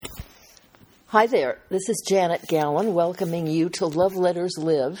Hi there, this is Janet Gallen welcoming you to Love Letters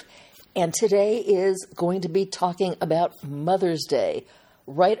Live, and today is going to be talking about Mother's Day,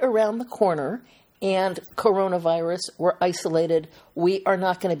 right around the corner, and coronavirus, we're isolated. We are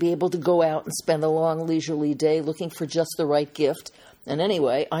not going to be able to go out and spend a long leisurely day looking for just the right gift. And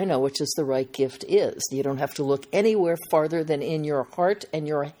anyway, I know which is the right gift is. You don't have to look anywhere farther than in your heart and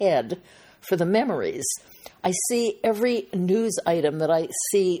your head for the memories. I see every news item that I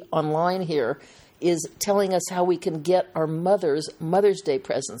see online here is telling us how we can get our Mother's Day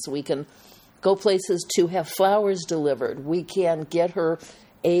presents. We can go places to have flowers delivered. We can get her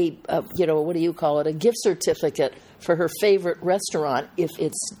a gift certificate for her favorite restaurant if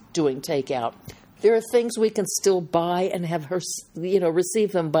it's doing takeout. There are things we can still buy and have her,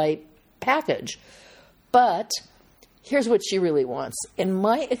 receive them by package. But here's what she really wants. In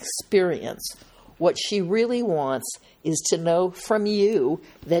my experience, what she really wants is to know from you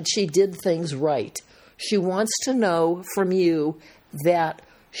that she did things right. She wants to know from you that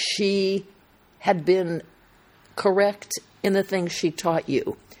she had been correct in the things she taught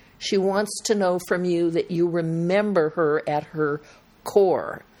you. She wants to know from you that you remember her at her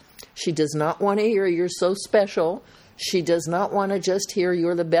core. She does not want to hear you're so special. She does not want to just hear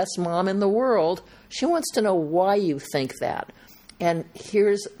you're the best mom in the world. She wants to know why you think that. And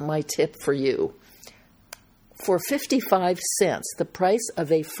here's my tip for you. For 55 cents, the price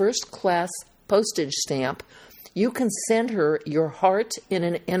of a first-class postage stamp, you can send her your heart in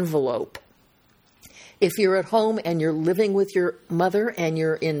an envelope. If you're at home and you're living with your mother and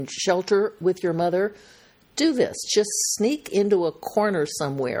you're in shelter with your mother, do this. Just sneak into a corner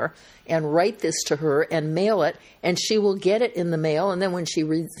somewhere and write this to her and mail it, and she will get it in the mail, and then when she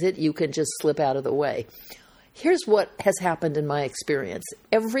reads it, you can just slip out of the way. Here's what has happened in my experience.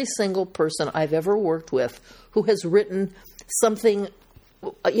 Every single person I've ever worked with who has written something,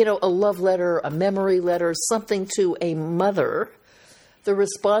 a love letter, a memory letter, something to a mother, the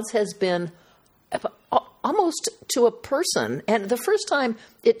response has been almost to a person. And the first time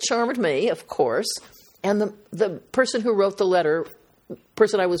it charmed me, of course, and the person who wrote the letter,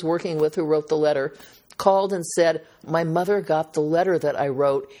 person I was working with who wrote the letter, called and said, my mother got the letter that I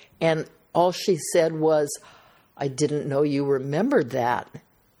wrote, and all she said was, I didn't know you remembered that.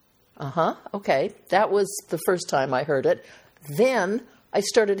 Okay. That was the first time I heard it. Then I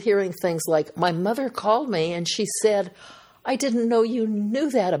started hearing things like, my mother called me and she said, I didn't know you knew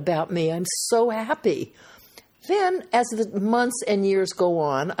that about me. I'm so happy. Then, as the months and years go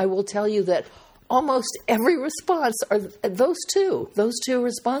on, I will tell you that almost every response are those two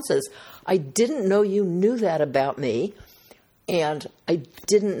responses. I didn't know you knew that about me, and I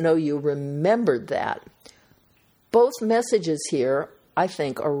didn't know you remembered that. Both messages here, I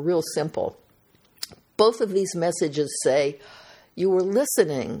think, are real simple. Both of these messages say, you were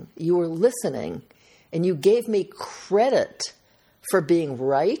listening, and you gave me credit for being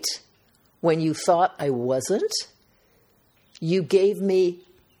right when you thought I wasn't. You gave me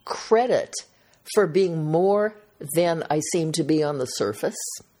credit for being more than I seem to be on the surface.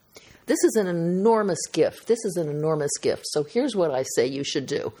 This is an enormous gift. So here's what I say you should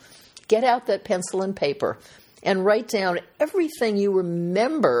do. Get out that pencil and paper and write down everything you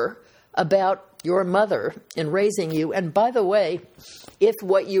remember about your mother in raising you. And by the way, if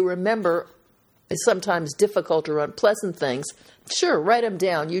what you remember is sometimes difficult or unpleasant things, sure, write them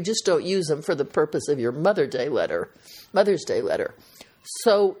down. You just don't use them for the purpose of your Mother's Day letter.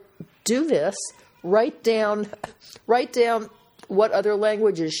 So do this. Write down what other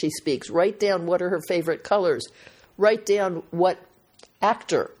languages she speaks. Write down what are her favorite colors. Write down what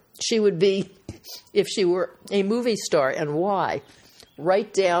actor she would be if she were a movie star and why.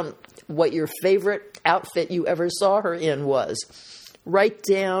 Write down what your favorite outfit you ever saw her in was. Write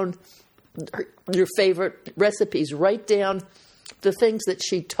down your favorite recipes. Write down the things that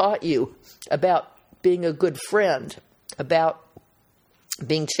she taught you about being a good friend, about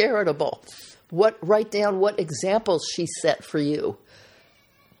being charitable. Write down what examples she set for you.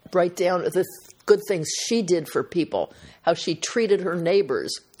 Write down the good things she did for people, how she treated her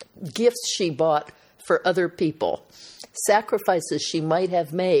neighbors, gifts she bought for other people, sacrifices she might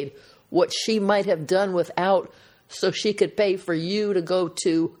have made, what she might have done without so she could pay for you to go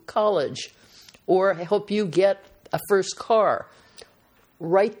to college or help you get a first car.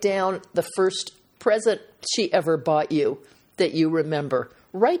 Write down the first present she ever bought you that you remember.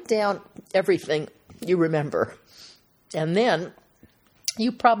 Write down everything you remember. And then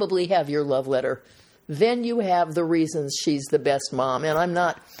you probably have your love letter. Then you have the reasons she's the best mom. And I'm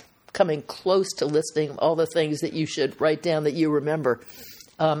not coming close to listing all the things that you should write down that you remember.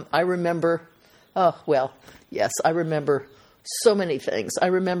 I remember so many things. I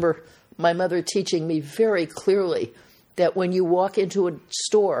remember my mother teaching me very clearly that when you walk into a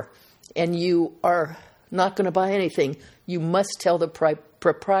store and you are not going to buy anything, you must tell the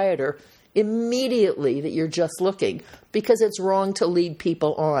proprietor immediately that you're just looking, because it's wrong to lead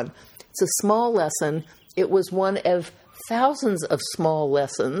people on. It's a small lesson. It was one of thousands of small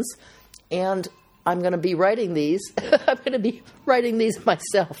lessons, and I'm going to be writing these. I'm going to be writing these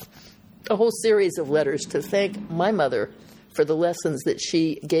myself, a whole series of letters to thank my mother for the lessons that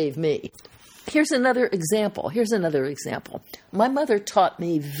she gave me. Here's another example. My mother taught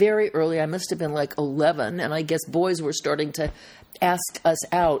me very early. I must have been like 11, and I guess boys were starting to ask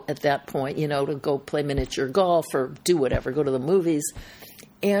us out at that point, to go play miniature golf or do whatever, go to the movies.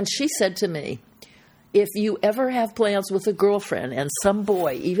 And she said to me, if you ever have plans with a girlfriend and some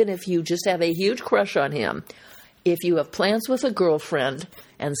boy, even if you just have a huge crush on him, if you have plans with a girlfriend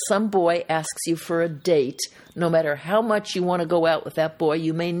and some boy asks you for a date, no matter how much you want to go out with that boy,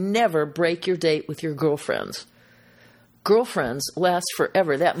 you may never break your date with your girlfriends. Girlfriends last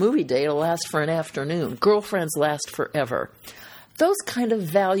forever. That movie date will last for an afternoon. Girlfriends last forever. Those kind of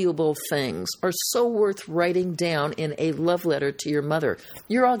valuable things are so worth writing down in a love letter to your mother.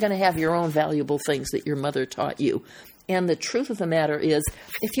 You're all going to have your own valuable things that your mother taught you. And the truth of the matter is,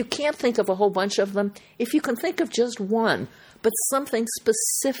 if you can't think of a whole bunch of them, if you can think of just one, but something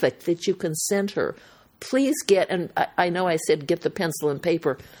specific that you can send her, please get, and I know I said get the pencil and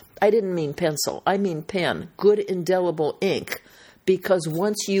paper. I didn't mean pencil. I mean pen, good indelible ink. Because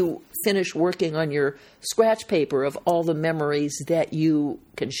once you finish working on your scratch paper of all the memories that you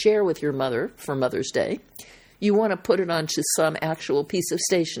can share with your mother for Mother's Day, you want to put it onto some actual piece of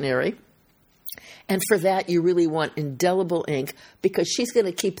stationery. And for that, you really want indelible ink, because she's going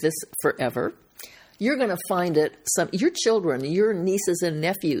to keep this forever. You're going to find it, your children, your nieces and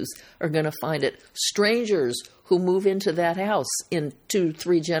nephews are going to find it. Strangers who move into that house in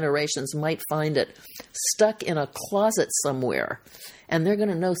 2-3 generations might find it stuck in a closet somewhere. And they're going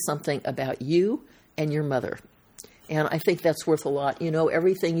to know something about you and your mother. And I think that's worth a lot.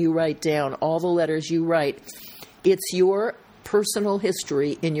 Everything you write down, all the letters you write, it's your personal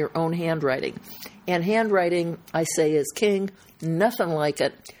history in your own handwriting. And handwriting, I say, is king. Nothing like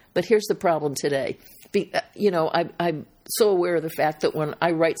it. But here's the problem today. I'm so aware of the fact that when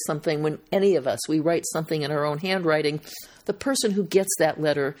I write something, when any of us, we write something in our own handwriting, the person who gets that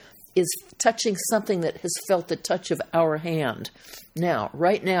letter is touching something that has felt the touch of our hand. Now,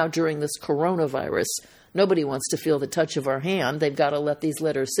 right now, during this coronavirus, nobody wants to feel the touch of our hand. They've got to let these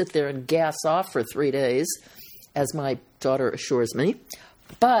letters sit there and gas off for 3 days, as my daughter assures me.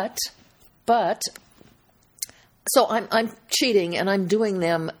 But, so I'm cheating, and I'm doing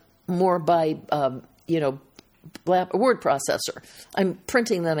them more by, word processor. I'm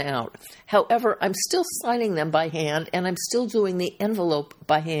printing them out. However, I'm still signing them by hand, and I'm still doing the envelope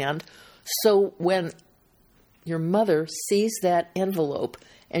by hand. So when your mother sees that envelope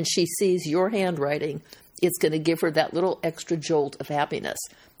and she sees your handwriting, it's going to give her that little extra jolt of happiness.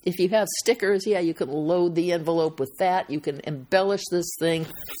 If you have stickers, you can load the envelope with that. You can embellish this thing.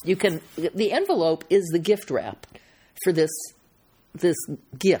 The envelope is the gift wrap for this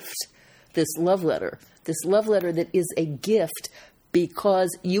gift, this love letter. This love letter that is a gift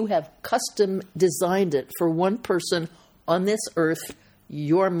because you have custom designed it for one person on this earth,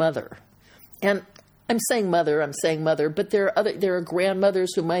 your mother. And I'm saying mother, but there are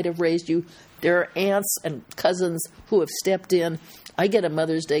grandmothers who might have raised you. There are aunts and cousins who have stepped in. I get a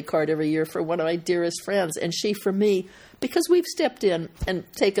Mother's Day card every year for one of my dearest friends, and she for me, because we've stepped in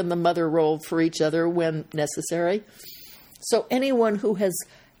and taken the mother role for each other when necessary. So anyone who has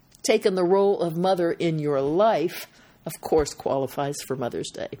taken the role of mother in your life, of course, qualifies for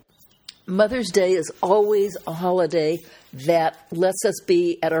Mother's Day. Mother's Day is always a holiday that lets us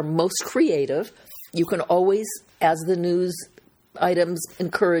be at our most creative. You can always, as the news items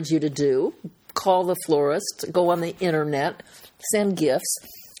encourage you to do, call the florist, go on the internet, send gifts.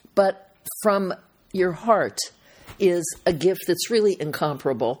 But from your heart is a gift that's really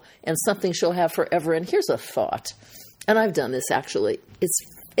incomparable and something she'll have forever. And here's a thought, and I've done this actually.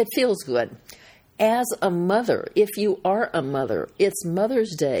 It feels good. As a mother, if you are a mother, it's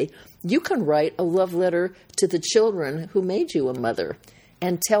Mother's Day. You can write a love letter to the children who made you a mother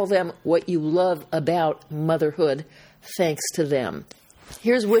and tell them what you love about motherhood thanks to them.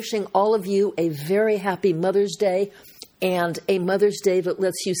 Here's wishing all of you a very happy Mother's Day, and a Mother's Day that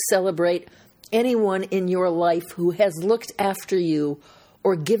lets you celebrate anyone in your life who has looked after you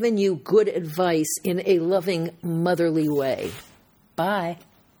or given you good advice in a loving, motherly way. Bye.